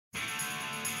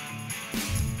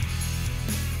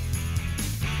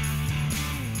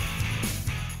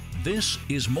This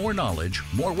is More Knowledge,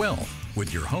 More Wealth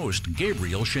with your host,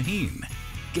 Gabriel Shahin.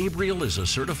 Gabriel is a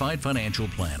certified financial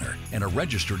planner and a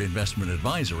registered investment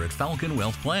advisor at Falcon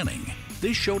Wealth Planning.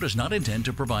 This show does not intend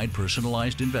to provide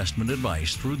personalized investment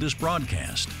advice through this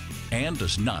broadcast and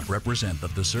does not represent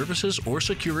that the services or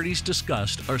securities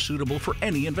discussed are suitable for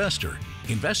any investor.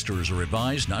 Investors are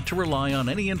advised not to rely on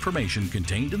any information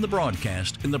contained in the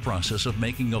broadcast in the process of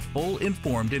making a full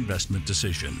informed investment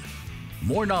decision.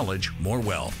 More knowledge, more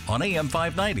wealth on AM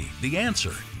 590, The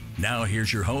Answer. Now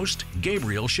here's your host,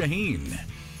 Gabriel Shahin.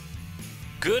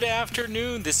 Good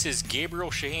afternoon. This is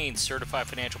Gabriel Shahin, Certified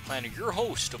Financial Planner, your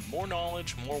host of More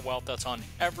Knowledge, More Wealth. That's on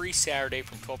every Saturday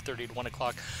from 12:30 to 1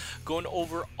 o'clock, going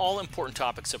over all important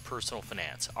topics of personal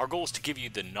finance. Our goal is to give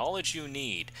you the knowledge you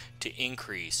need to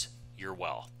increase your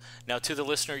wealth. Now, to the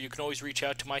listener, you can always reach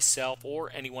out to myself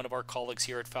or any one of our colleagues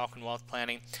here at Falcon Wealth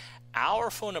Planning. Our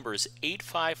phone number is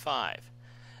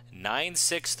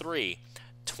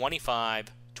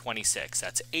 855-963-2526.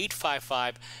 That's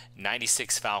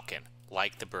 855-96-FALCON.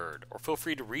 Like the bird, or feel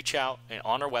free to reach out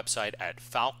on our website at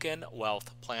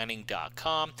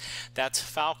falconwealthplanning.com. That's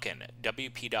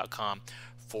falconwp.com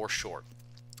for short.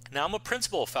 Now, I'm a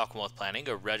principal of Falcon Wealth Planning,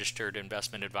 a registered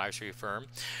investment advisory firm.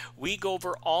 We go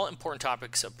over all important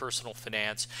topics of personal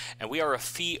finance, and we are a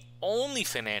fee-only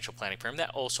financial planning firm that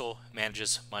also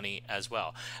manages money as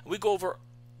well. We go over,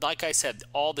 like I said,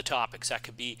 all the topics. That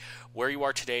could be where you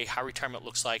are today, how retirement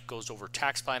looks like, goes over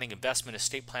tax planning, investment,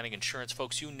 estate planning, insurance,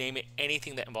 folks, you name it,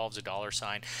 anything that involves a dollar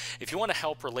sign. If you want to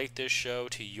help relate this show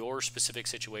to your specific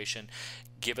situation,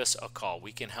 give us a call.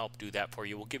 We can help do that for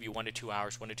you. We'll give you 1 to 2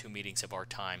 hours, 1 to 2 meetings of our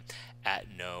time at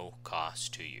no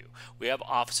cost to you. We have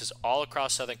offices all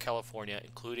across Southern California,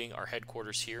 including our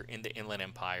headquarters here in the Inland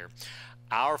Empire.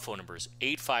 Our phone number is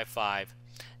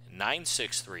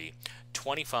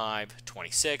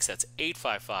 855-963-2526. That's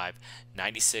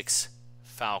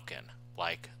 855-96-FALCON,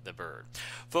 like the bird.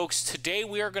 Folks, today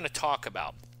we are going to talk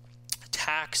about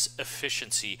tax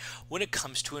efficiency when it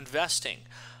comes to investing.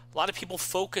 A lot of people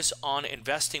focus on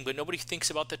investing, but nobody thinks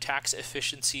about the tax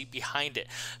efficiency behind it.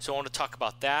 So I want to talk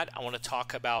about that. I want to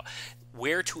talk about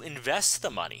where to invest the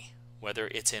money, whether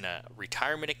it's in a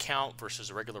retirement account versus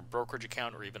a regular brokerage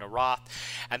account or even a Roth.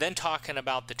 And then talking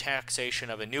about the taxation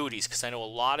of annuities, because I know a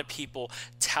lot of people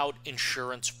tout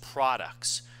insurance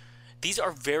products. These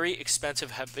are very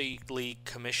expensive, heavily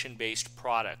commission-based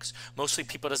products. Mostly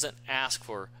people doesn't ask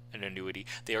for an annuity,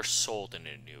 they are sold an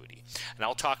annuity. And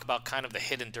I'll talk about kind of the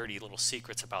hidden dirty little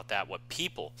secrets about that, what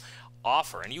people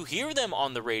offer. And you hear them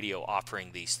on the radio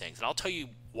offering these things. And I'll tell you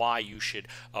why you should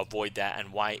avoid that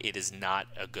and why it is not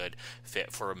a good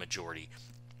fit for a majority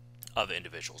of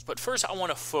individuals. But first, I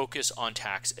want to focus on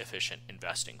tax efficient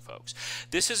investing, folks.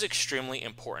 This is extremely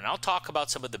important. I'll talk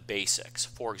about some of the basics.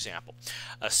 For example,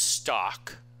 a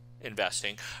stock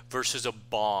investing versus a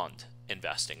bond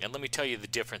investing. And let me tell you the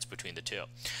difference between the two.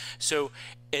 So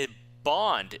a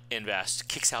bond invest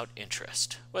kicks out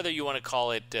interest, whether you want to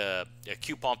call it a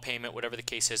coupon payment, whatever the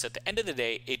case is. At the end of the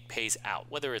day, it pays out,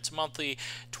 whether it's monthly,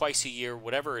 twice a year,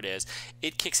 whatever it is,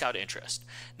 it kicks out interest.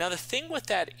 Now, the thing with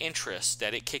that interest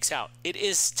that it kicks out, it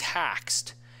is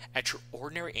taxed at your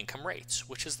ordinary income rates,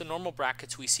 which is the normal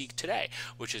brackets we see today,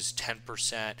 which is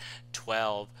 10%,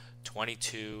 12,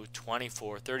 22,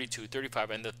 24, 32, 35,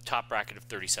 and the top bracket of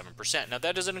 37%. Now,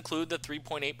 that doesn't include the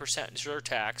 3.8%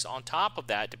 surtax on top of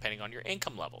that, depending on your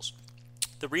income levels.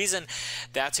 The reason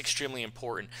that's extremely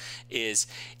important is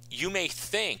you may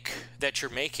think that you're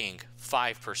making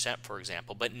 5%, for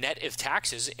example, but net of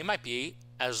taxes, it might be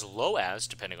as low as,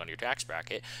 depending on your tax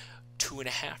bracket,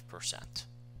 2.5%.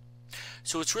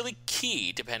 So it's really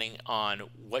key, depending on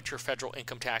what your federal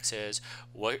income tax is,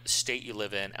 what state you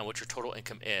live in, and what your total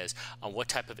income is, on what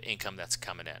type of income that's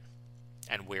coming in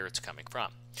and where it's coming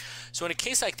from. So in a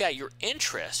case like that, your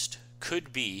interest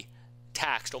could be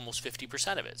taxed almost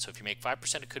 50% of it. So if you make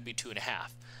 5%, it could be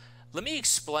 2.5%. Let me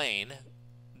explain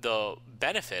the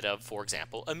benefit of, for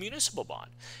example, a municipal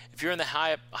bond. If you're in the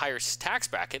higher tax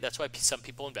bracket, that's why some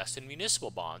people invest in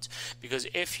municipal bonds, because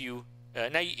if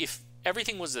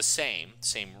everything was the same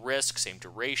risk, same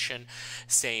duration,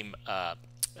 same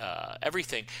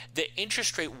everything, the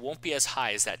interest rate won't be as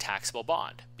high as that taxable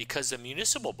bond, because the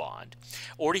municipal bond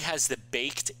already has the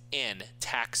baked in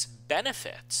tax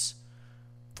benefits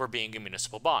for being a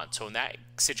municipal bond. So in that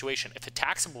situation, if a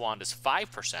taxable bond is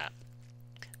 5%,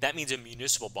 that means a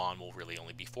municipal bond will really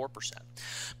only be 4%.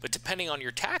 But depending on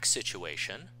your tax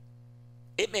situation,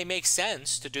 it may make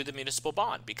sense to do the municipal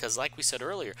bond, because like we said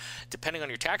earlier, depending on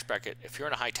your tax bracket, if you're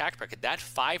in a high tax bracket, that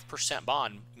 5%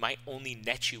 bond might only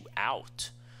net you out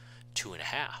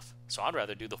 2.5%. So I'd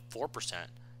rather do the 4%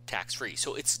 tax-free.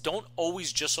 So don't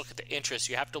always just look at the interest.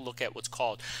 You have to look at what's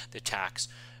called the tax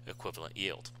equivalent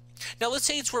yield. Now let's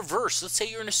say it's reversed. Let's say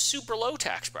you're in a super low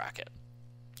tax bracket.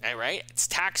 All right, it's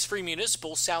tax-free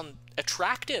municipal, sound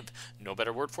attractive, no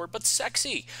better word for it, but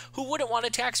sexy. Who wouldn't want a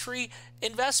tax-free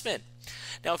investment?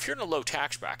 Now, if you're in a low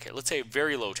tax bracket, let's say a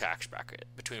very low tax bracket,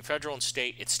 between federal and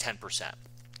state, it's 10%.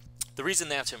 The reason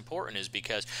that's important is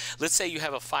because let's say you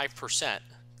have a 5%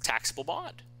 taxable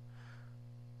bond.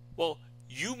 Well,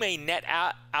 you may net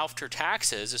out after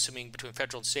taxes, assuming between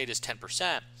federal and state is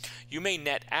 10%, you may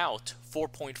net out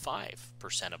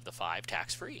 4.5% of the 5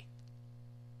 tax-free,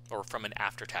 or from an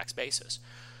after-tax basis.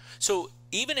 So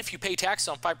even if you pay taxes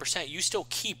on 5%, you still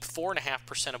keep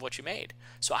 4.5% of what you made.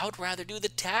 So I would rather do the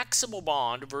taxable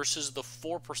bond versus the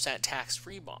 4%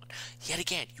 tax-free bond. Yet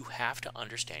again, you have to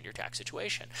understand your tax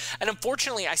situation. And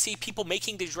unfortunately, I see people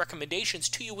making these recommendations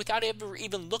to you without ever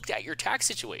even looked at your tax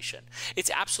situation.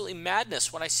 It's absolutely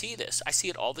madness when I see this. I see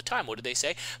it all the time. What do they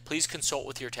say? Please consult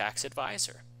with your tax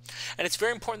advisor. And it's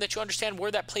very important that you understand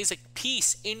where that plays a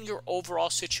piece in your overall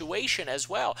situation as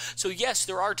well. So yes,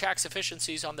 there are tax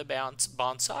efficiencies on the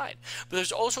bond side, but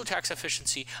there's also tax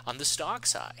efficiency on the stock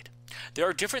side. There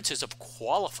are differences of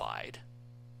qualified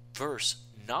versus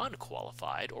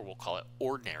non-qualified, or we'll call it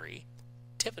ordinary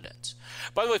dividends.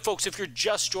 By the way, folks, if you're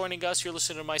just joining us, you're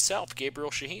listening to myself,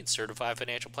 Gabriel Shahin, certified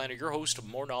financial planner, your host of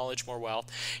More Knowledge, More Wealth,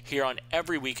 here on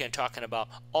every weekend talking about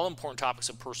all important topics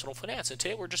of personal finance. And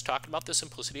today we're just talking about the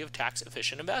simplicity of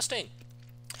tax-efficient investing.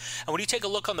 And when you take a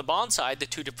look on the bond side, the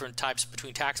two different types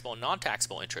between taxable and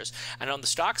non-taxable interest, and on the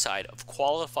stock side of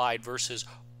qualified versus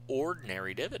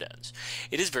ordinary dividends,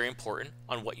 it is very important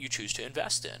on what you choose to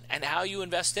invest in and how you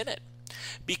invest in it.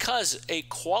 Because a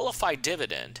qualified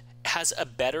dividend has a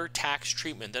better tax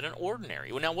treatment than an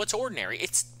ordinary. Well, now what's ordinary?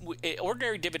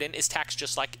 Ordinary dividend is taxed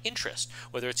just like interest,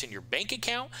 whether it's in your bank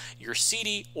account, your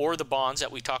CD, or the bonds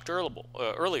that we talked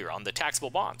earlier on, the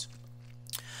taxable bonds.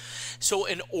 So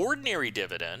an ordinary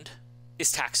dividend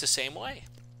is taxed the same way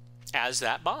as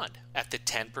that bond at the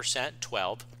 10%,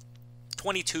 12,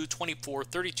 22, 24,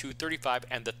 32, 35,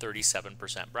 and the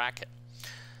 37% bracket.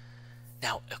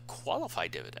 Now, a qualified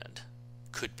dividend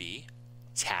could be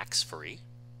tax-free,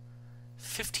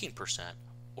 15%,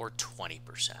 or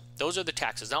 20%. Those are the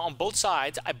taxes. Now, on both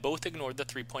sides, I both ignored the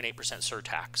 3.8%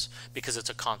 surtax because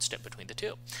it's a constant between the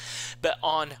two. But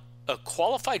on a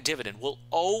qualified dividend will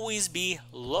always be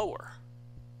lower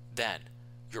than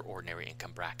your ordinary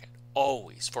income bracket.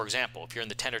 Always. For example, if you're in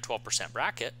the 10 or 12%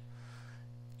 bracket,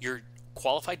 your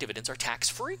qualified dividends are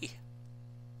tax-free.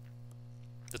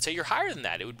 Let's say you're higher than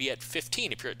that, it would be at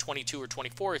 15. If you're at 22 or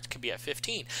 24, it could be at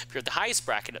 15. If you're at the highest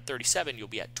bracket at 37, you'll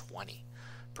be at 20%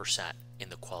 in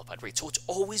the qualified rate. So it's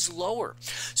always lower.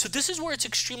 So this is where it's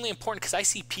extremely important, because I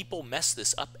see people mess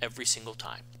this up every single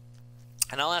time.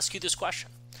 And I'll ask you this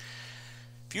question.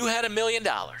 If you had $1 million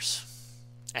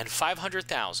and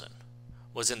 $500,000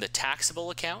 was in the taxable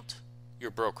account,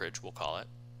 your brokerage, we'll call it,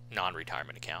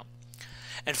 non-retirement account,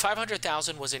 and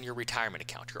 $500,000 was in your retirement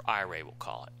account, your IRA, we'll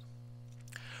call it,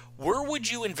 where would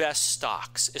you invest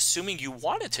stocks, assuming you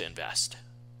wanted to invest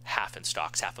half in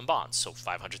stocks, half in bonds? So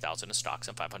 500,000 in stocks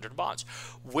and 500 in bonds.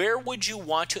 Where would you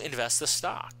want to invest the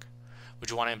stock? Would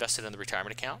you want to invest it in the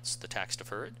retirement accounts, the tax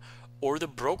deferred, or the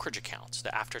brokerage accounts,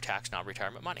 the after-tax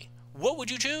non-retirement money? What would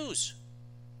you choose?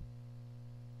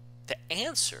 The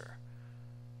answer,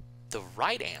 the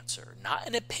right answer, not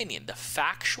an opinion, the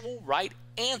factual right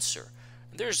answer.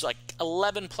 And there's like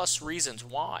 11 plus reasons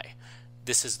why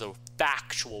this is the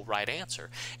factual right answer,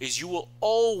 is you will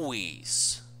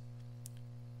always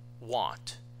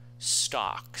want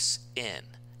stocks in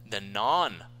the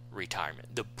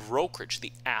non-retirement, the brokerage,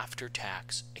 the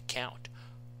after-tax account.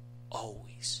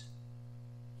 Always.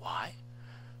 Why?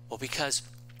 Well, because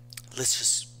let's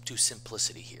just do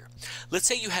simplicity here. Let's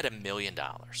say you had $1 million,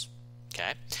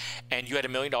 okay? And you had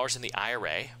 $1 million in the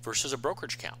IRA versus a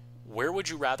brokerage account. Where would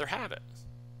you rather have it?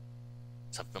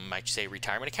 Some might say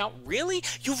retirement account. Really?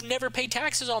 You've never paid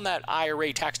taxes on that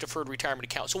IRA, tax-deferred retirement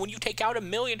account. So when you take out $1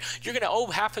 million, you're going to owe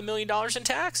 $500,000 in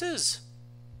taxes.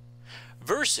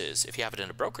 Versus if you have it in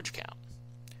a brokerage account,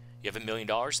 you have $1 million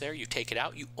there, you take it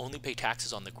out, you only pay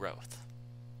taxes on the growth.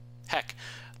 Heck,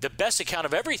 the best account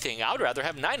of everything, I would rather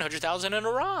have $900,000 in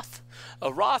a Roth.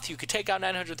 A Roth, you could take out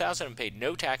 $900,000 and pay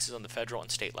no taxes on the federal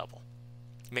and state level.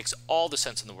 It makes all the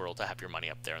sense in the world to have your money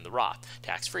up there in the Roth,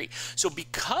 tax-free. So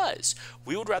because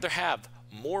we would rather have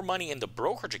more money in the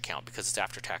brokerage account because it's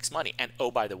after-tax money, and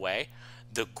oh, by the way,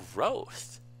 the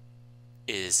growth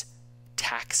is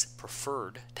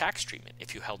tax-preferred tax treatment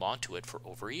if you held on to it for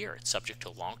over a year. It's subject to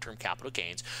long-term capital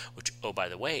gains, which, oh, by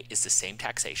the way, is the same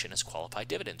taxation as qualified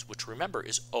dividends, which, remember,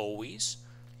 is always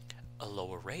a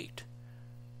lower rate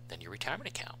than your retirement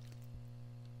account.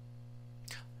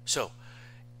 So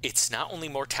it's not only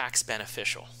more tax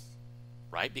beneficial,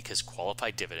 right? Because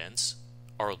qualified dividends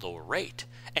are a lower rate.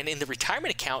 And in the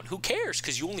retirement account, who cares?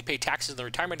 Because you only pay taxes in the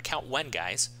retirement account when,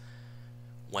 guys?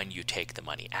 When you take the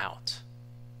money out.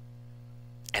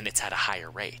 And it's at a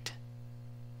higher rate.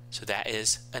 So that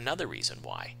is another reason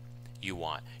why you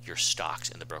want your stocks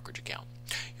in the brokerage account.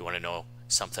 You want to know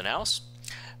something else?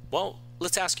 Well,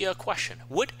 let's ask you a question.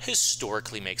 What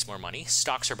historically makes more money,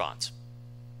 stocks or bonds?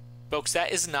 Folks,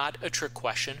 that is not a trick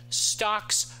question.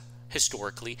 Stocks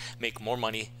historically make more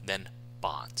money than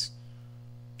bonds.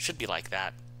 Should be like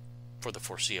that for the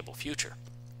foreseeable future.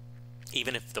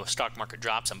 Even if the stock market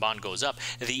drops and bond goes up,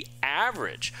 the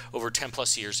average over 10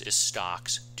 plus years is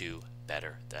stocks do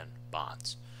better than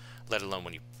bonds, let alone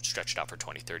when you stretch it out for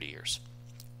 20, 30 years.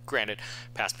 Granted,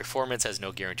 past performance has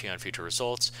no guarantee on future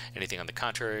results. Anything on the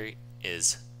contrary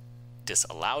is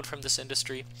disallowed from this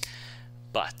industry.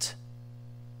 But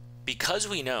because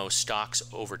we know stocks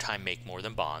over time make more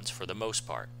than bonds for the most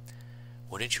part,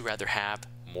 wouldn't you rather have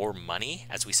more money,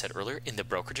 as we said earlier, in the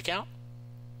brokerage account?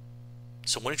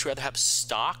 So wouldn't you rather have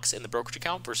stocks in the brokerage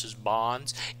account versus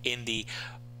bonds in the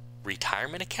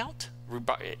retirement account?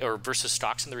 Or versus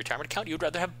stocks in the retirement account? You would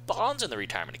rather have bonds in the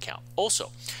retirement account.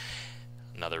 Also,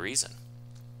 another reason.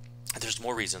 There's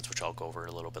more reasons which I'll go over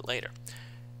a little bit later.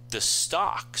 The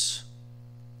stocks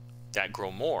that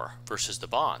grow more versus the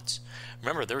bonds.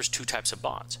 Remember, there's two types of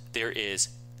bonds. There is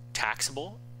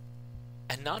taxable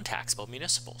and non-taxable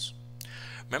municipals.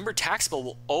 Remember, taxable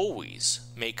will always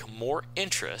make more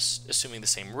interest, assuming the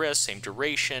same risk, same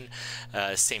duration,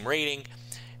 same rating,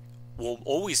 will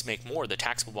always make more the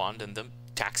taxable bond than the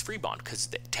tax-free bond because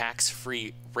the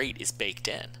tax-free rate is baked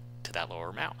in to that lower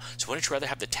amount. So wouldn't you rather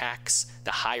have the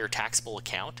higher taxable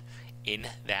account in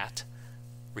that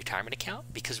retirement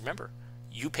account? Because remember,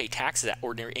 you pay taxes at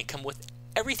ordinary income with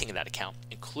everything in that account,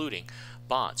 including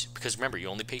bonds, because remember, you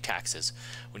only pay taxes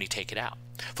when you take it out.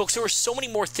 Folks, there are so many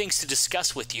more things to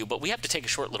discuss with you, but we have to take a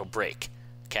short little break.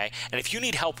 Okay, and if you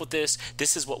need help with this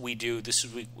is what we do. This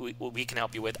is what we can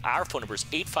help you with. Our phone number is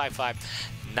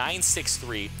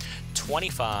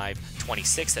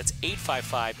 855-963-2526. That's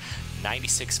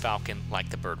 855-96-FALCON, like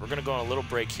the bird. We're going to go on a little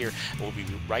break here, and we'll be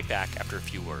right back after a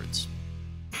few words.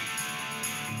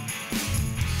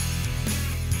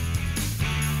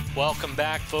 Welcome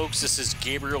back, folks. This is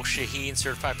Gabriel Shahin,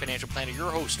 Certified Financial Planner,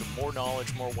 your host of More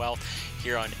Knowledge, More Wealth,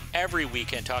 here on every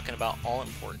weekend, talking about all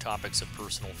important topics of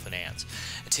personal finance.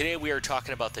 And today we are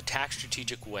talking about the tax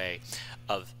strategic way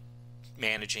of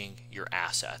managing your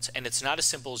assets. And it's not as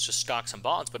simple as just stocks and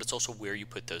bonds, but it's also where you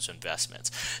put those investments.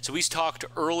 So we talked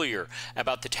earlier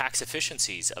about the tax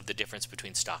efficiencies of the difference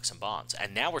between stocks and bonds.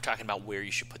 And now we're talking about where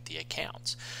you should put the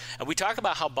accounts. And we talk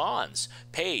about how bonds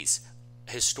pays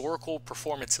historical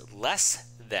performance less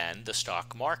than the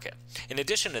stock market. In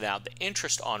addition to that, the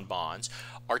interest on bonds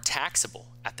are taxable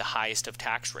at the highest of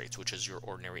tax rates, which is your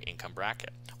ordinary income bracket.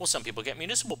 Well, some people get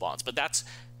municipal bonds, but that's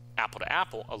apple to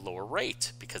apple, a lower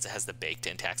rate because it has the baked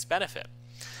in tax benefit.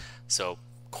 So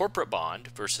corporate bond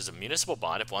versus a municipal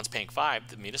bond, if one's paying 5%,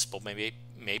 the municipal may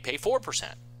pay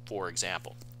 4%, for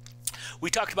example. We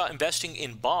talked about investing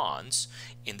in bonds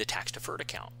in the tax-deferred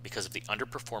account because of the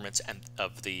underperformance and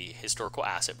of the historical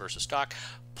asset versus stock,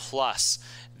 plus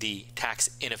the tax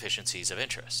inefficiencies of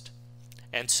interest.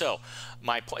 And so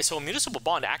a municipal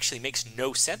bond actually makes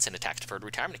no sense in a tax-deferred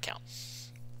retirement account.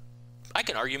 I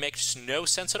can argue makes no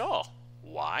sense at all.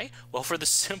 Why? Well, for the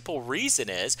simple reason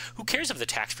is, who cares of the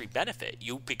tax-free benefit?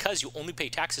 Because you only pay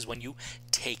taxes when you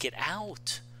take it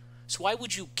out. So why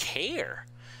would you care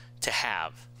to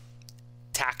have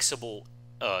taxable,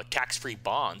 tax-free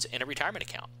bonds in a retirement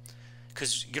account?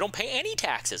 Because you don't pay any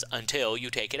taxes until you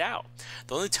take it out.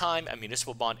 The only time a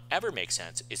municipal bond ever makes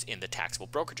sense is in the taxable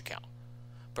brokerage account.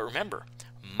 But remember,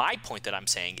 my point that I'm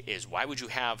saying is, why would you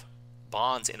have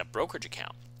bonds in a brokerage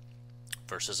account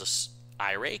versus an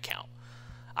IRA account?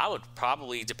 I would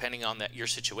probably, depending on your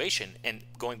situation, and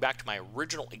going back to my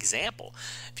original example,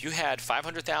 if you had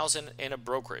 $500,000 in a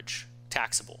brokerage,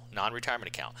 taxable, non-retirement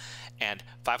account, and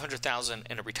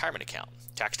 $500,000 in a retirement account,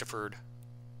 tax-deferred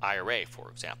IRA, for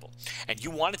example, and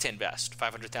you wanted to invest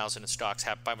 $500,000 in stocks,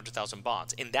 have $500,000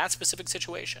 bonds, in that specific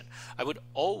situation, I would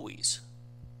always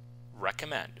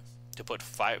recommend to put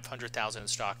 $500,000 in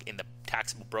stock in the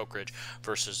taxable brokerage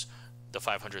versus the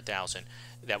 $500,000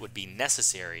 that would be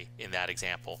necessary in that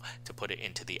example to put it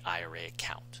into the IRA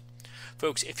account.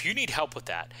 Folks, if you need help with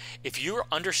that, if you're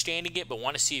understanding it but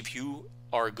want to see if you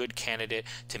are a good candidate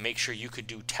to make sure you could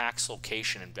do tax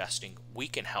location investing, we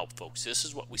can help, folks. This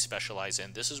is what we specialize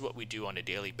in. This is what we do on a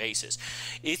daily basis.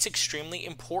 It's extremely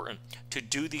important to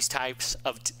do these types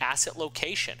of asset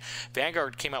location.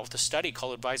 Vanguard came out with a study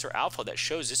called Advisor Alpha that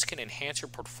shows this can enhance your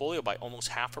portfolio by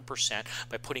almost 0.5%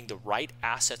 by putting the right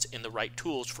assets in the right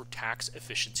tools for tax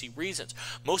efficiency reasons.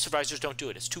 Most advisors don't do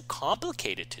it. It's too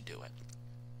complicated to do it.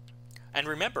 And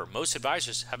remember, most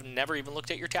advisors have never even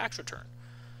looked at your tax return.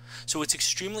 So it's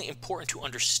extremely important to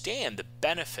understand the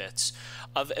benefits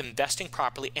of investing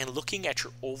properly and looking at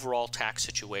your overall tax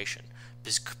situation.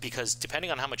 Because depending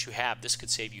on how much you have, this could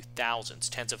save you thousands,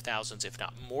 tens of thousands, if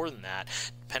not more than that,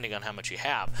 depending on how much you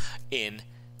have in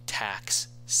tax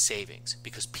savings.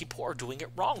 Because people are doing it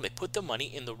wrong. They put the money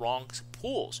in the wrong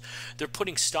pools. They're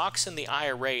putting stocks in the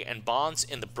IRA and bonds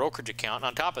in the brokerage account.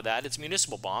 On top of that, it's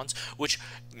municipal bonds, which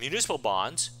municipal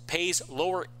bonds pays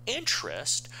lower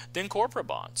interest than corporate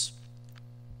bonds.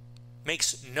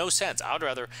 Makes no sense. I would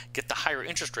rather get the higher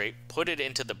interest rate, put it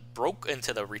into the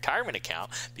retirement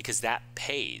account, because that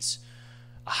pays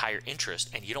a higher interest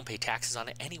and you don't pay taxes on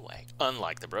it anyway,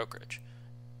 unlike the brokerage,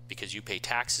 because you pay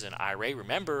taxes in IRA,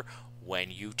 remember, when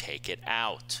you take it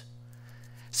out.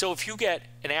 So if you get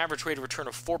an average rate of return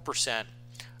of 4%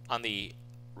 on the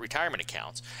retirement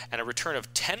accounts and a return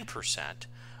of 10%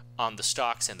 on the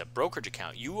stocks and the brokerage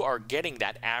account, you are getting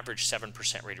that average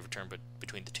 7% rate of return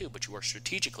between the two, but you are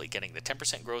strategically getting the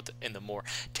 10% growth in the more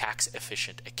tax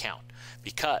efficient account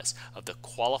because of the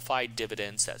qualified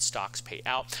dividends that stocks pay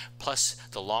out, plus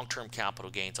the long-term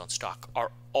capital gains on stock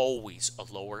are always a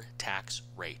lower tax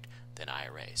rate than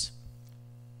IRAs.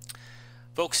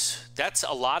 Folks, that's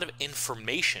a lot of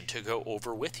information to go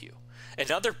over with you.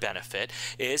 Another benefit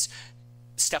is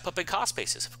step up in cost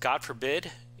basis. If God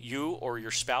forbid you or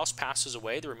your spouse passes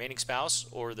away, the remaining spouse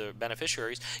or the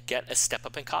beneficiaries get a step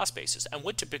up in cost basis. And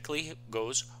what typically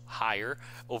goes higher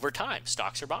over time,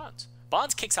 stocks or bonds.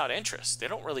 Bonds kicks out interest. They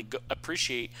don't really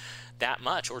appreciate that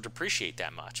much or depreciate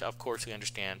that much. Of course, we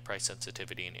understand price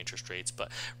sensitivity and interest rates, but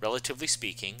relatively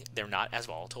speaking, they're not as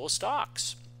volatile as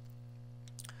stocks.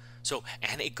 So,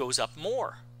 and it goes up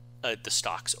more, the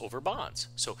stocks over bonds.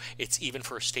 So it's even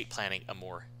for estate planning a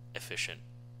more efficient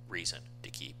reason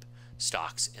to keep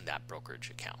stocks in that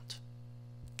brokerage account.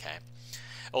 Okay.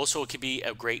 Also, it could be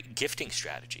a great gifting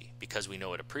strategy because we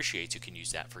know it appreciates. You can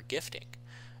use that for gifting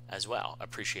as well.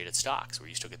 Appreciated stocks where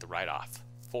you still get the write-off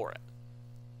for it.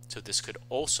 So this could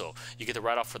also, you get the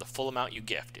write-off for the full amount you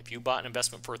gift. If you bought an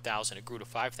investment for $1,000, it grew to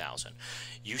 $5,000,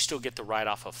 you still get the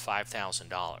write-off of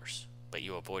 $5,000. But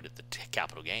you avoided the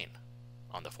capital gain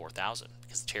on the $4,000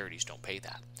 because the charities don't pay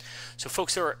that. So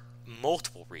folks, there are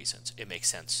multiple reasons it makes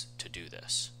sense to do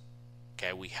this.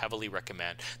 Okay, we heavily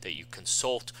recommend that you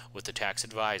consult with the tax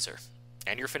advisor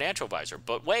and your financial advisor.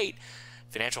 But wait,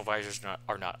 financial advisors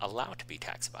are not allowed to be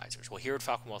tax advisors. Well, here at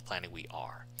Falcon Wealth Planning, we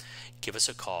are. Give us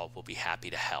a call. We'll be happy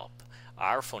to help.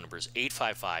 Our phone number is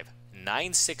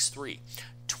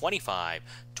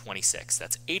 855-963-2526.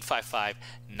 That's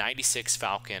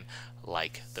 855-96-FALCON,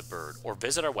 like the bird. Or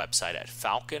visit our website at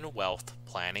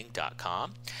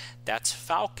falconwealthplanning.com. That's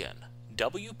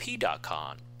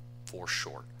falconwp.com for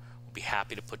short. We'll be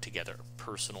happy to put together a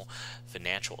personal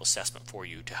financial assessment for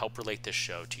you to help relate this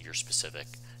show to your specific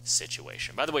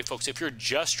situation. By the way, folks, if you're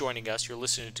just joining us, you're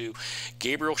listening to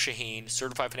Gabriel Shahin,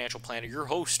 Certified Financial Planner, your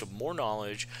host of More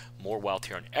Knowledge, More Wealth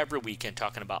here on every weekend,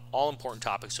 talking about all important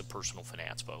topics of personal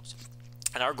finance, folks.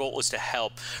 And our goal is to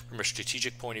help, from a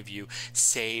strategic point of view,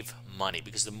 save money,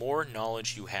 because the more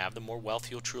knowledge you have, the more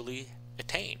wealth you'll truly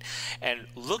attain. And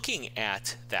looking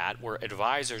at that, where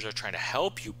advisors are trying to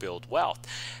help you build wealth,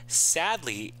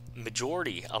 sadly,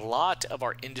 a lot of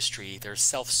our industry, they're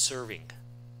self-serving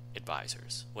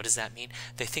advisors. What does that mean?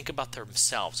 They think about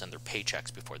themselves and their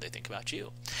paychecks before they think about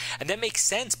you. And that makes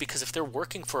sense, because if they're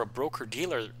working for a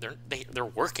broker-dealer, they're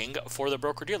working for the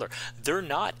broker-dealer. They're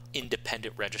not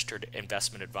independent registered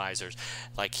investment advisors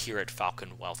like here at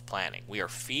Falcon Wealth Planning. We are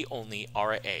fee-only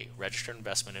RIA, registered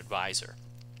investment advisor,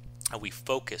 and we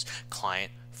focus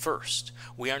client first.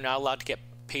 We are not allowed to get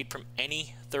paid from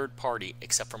any third party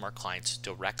except from our clients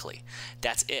directly.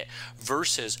 That's it.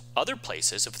 Versus other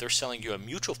places, if they're selling you a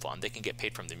mutual fund, they can get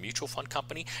paid from the mutual fund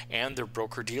company and their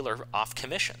broker-dealer off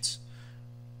commissions.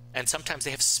 And sometimes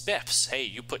they have spiffs. Hey,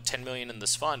 you put $10 million in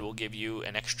this fund, we'll give you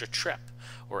an extra trip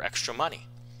or extra money.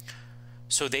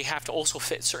 So they have to also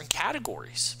fit certain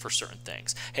categories for certain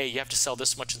things. Hey, you have to sell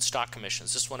this much in stock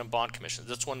commissions, this one in bond commissions,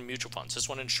 this one in mutual funds, this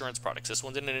one in insurance products, this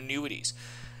one's in annuities.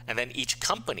 And then each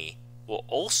company will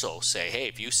also say, hey,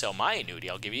 if you sell my annuity,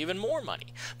 I'll give you even more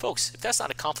money. Folks, if that's not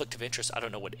a conflict of interest, I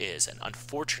don't know what is. And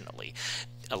unfortunately,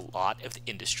 a lot of the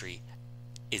industry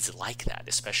is like that,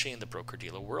 especially in the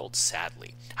broker-dealer world,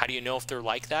 sadly. How do you know if they're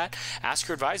like that? Ask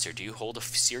your advisor, do you hold a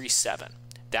Series 7?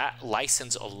 That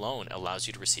license alone allows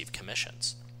you to receive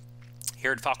commissions.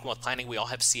 Here at Falcon Wealth Planning, we all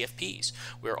have CFPs.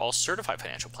 We are all certified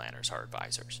financial planners, our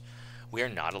advisors. We are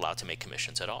not allowed to make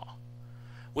commissions at all.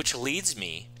 Which leads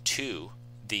me to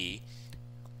the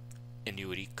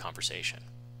annuity conversation.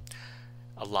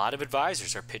 A lot of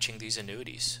advisors are pitching these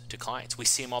annuities to clients. We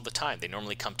see them all the time. They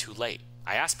normally come too late.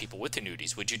 I ask people with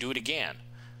annuities, would you do it again?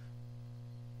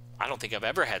 I don't think I've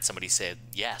ever had somebody say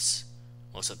yes.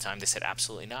 Most of the time they said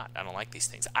absolutely not. I don't like these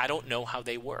things. I don't know how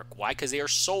they work. Why? Because they are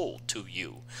sold to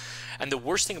you. And the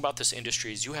worst thing about this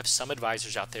industry is you have some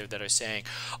advisors out there that are saying,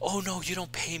 oh no, you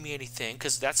don't pay me anything,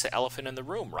 because that's the elephant in the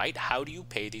room, right? How do you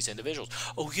pay these individuals?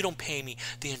 Oh, you don't pay me.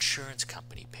 The insurance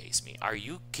company pays me. Are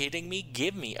you kidding me?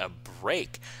 Give me a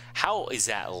break. How is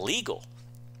that legal?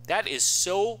 That is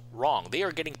so wrong. They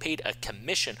are getting paid a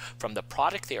commission from the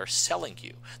product they are selling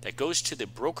you that goes to the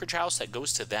brokerage house, that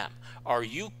goes to them. Are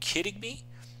you kidding me?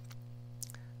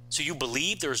 So you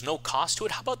believe there's no cost to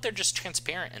it? How about they're just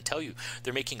transparent and tell you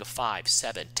they're making a 5,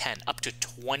 7, 10, up to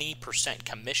 20%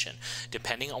 commission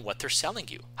depending on what they're selling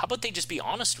you? How about they just be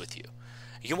honest with you?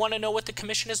 You want to know what the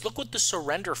commission is? Look what the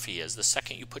surrender fee is the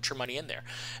second you put your money in there.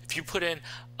 If you put in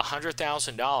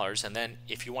 $100,000 and then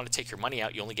if you want to take your money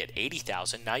out, you only get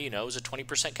 $80,000, now you know it's a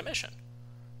 20% commission.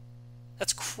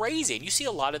 That's crazy. And you see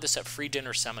a lot of this at free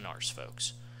dinner seminars,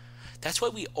 folks. That's why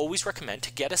we always recommend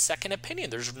to get a second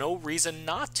opinion. There's no reason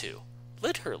not to,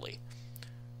 literally.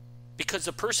 Because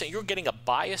the person, you're getting a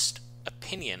biased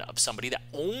opinion of somebody that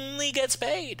only gets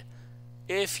paid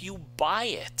if you buy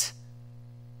it.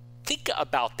 Think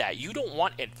about that. You don't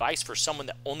want advice for someone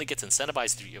that only gets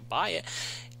incentivized if you buy it.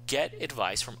 Get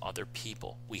advice from other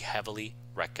people. We heavily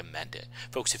recommend it.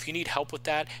 Folks, if you need help with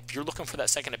that, if you're looking for that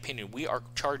second opinion, we are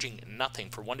charging nothing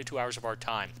for 1 to 2 hours of our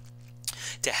time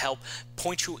to help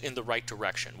point you in the right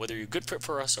direction. Whether you're a good fit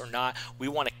for us or not, we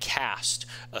want to cast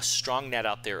a strong net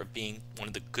out there of being one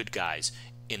of the good guys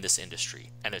in this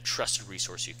industry and a trusted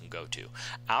resource you can go to.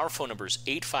 Our phone number is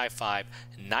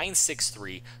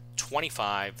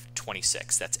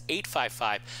 855-963-2526. That's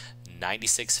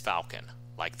 855-96-FALCON,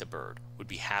 like the bird. Would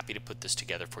be happy to put this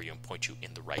together for you and point you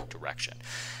in the right direction.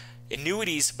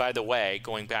 Annuities, by the way,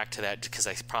 going back to that, because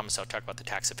I promised I'll talk about the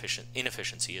tax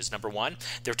inefficiency, is number one,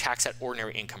 they're taxed at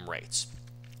ordinary income rates.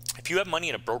 If you have money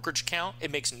in a brokerage account,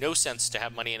 it makes no sense to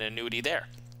have money in an annuity there.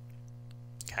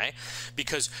 Okay?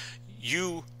 Because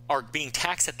you are being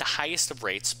taxed at the highest of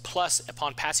rates, plus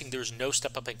upon passing, there's no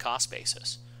step up in cost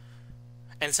basis.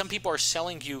 And some people are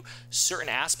selling you certain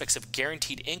aspects of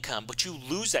guaranteed income, but you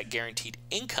lose that guaranteed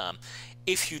income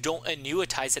if you don't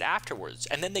annuitize it afterwards.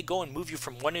 And then they go and move you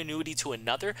from one annuity to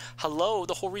another. Hello,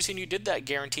 the whole reason you did that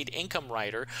guaranteed income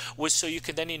rider was so you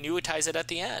could then annuitize it at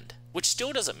the end, which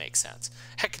still doesn't make sense.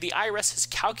 Heck, the IRS has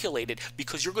calculated,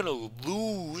 because you're going to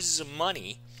lose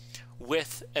money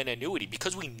with an annuity,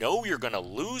 because we know you're going to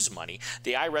lose money,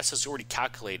 the IRS has already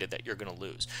calculated that you're going to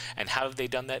lose. And how have they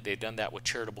done that? They've done that with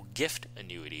charitable gift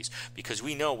annuities, because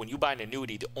we know when you buy an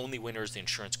annuity, the only winner is the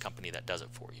insurance company that does it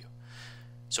for you.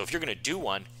 So if you're going to do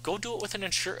one, go do it with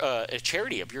a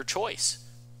charity of your choice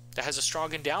that has a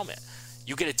strong endowment.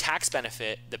 You get a tax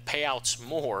benefit, the payouts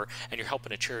more, and you're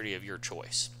helping a charity of your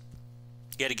choice.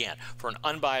 Yet again, for an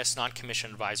unbiased,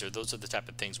 non-commissioned advisor, those are the type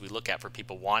of things we look at for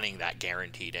people wanting that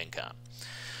guaranteed income.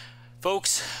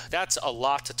 Folks, that's a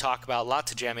lot to talk about, a lot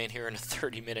to jam in here in a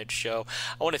 30-minute show.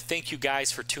 I want to thank you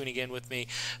guys for tuning in with me.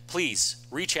 Please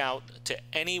reach out to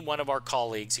any one of our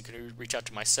colleagues. You can reach out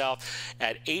to myself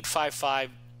at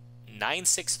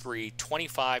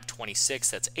 855-963-2526.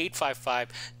 That's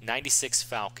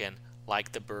 855-96-FALCON,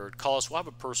 like the bird. Call us. We'll have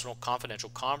a personal, confidential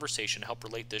conversation to help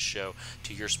relate this show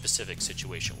to your specific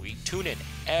situation. We tune in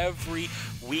every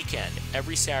weekend,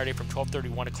 every Saturday from 12:30 to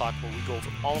 1 o'clock, where we go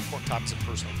over all important topics of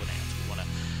personal finance. We want to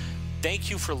thank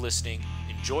you for listening.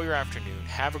 Enjoy your afternoon.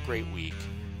 Have a great week,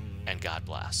 and God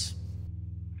bless.